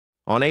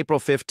On April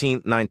 15,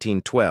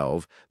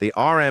 1912, the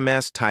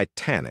RMS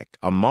Titanic,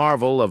 a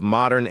marvel of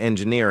modern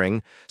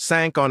engineering,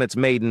 sank on its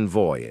maiden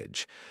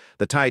voyage.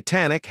 The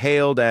Titanic,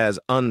 hailed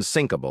as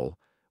unsinkable,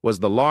 was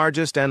the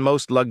largest and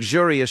most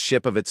luxurious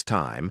ship of its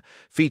time,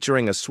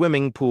 featuring a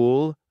swimming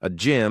pool, a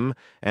gym,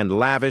 and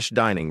lavish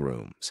dining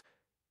rooms.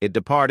 It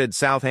departed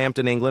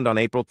Southampton, England on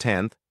April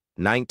 10,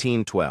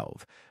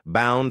 1912,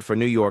 bound for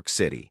New York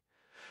City.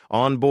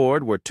 On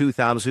board were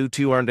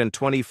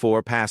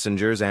 2,224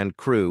 passengers and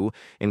crew,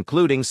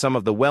 including some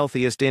of the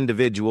wealthiest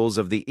individuals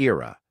of the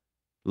era.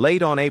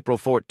 Late on April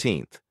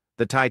 14th,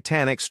 the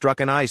Titanic struck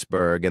an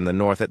iceberg in the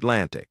North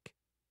Atlantic.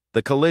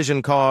 The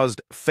collision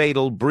caused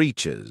fatal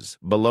breaches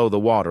below the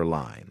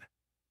waterline.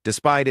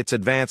 Despite its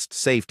advanced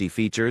safety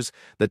features,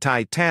 the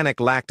Titanic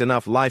lacked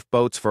enough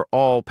lifeboats for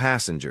all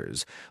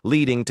passengers,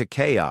 leading to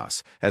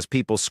chaos as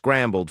people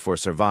scrambled for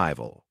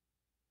survival.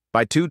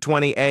 By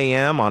 2:20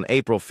 a.m. on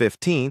April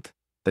 15th,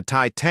 the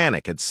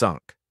Titanic had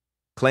sunk,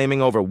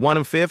 claiming over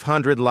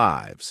 1,500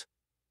 lives.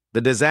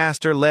 The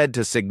disaster led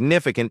to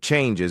significant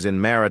changes in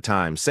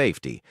maritime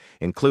safety,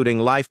 including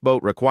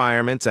lifeboat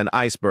requirements and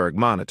iceberg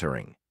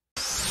monitoring.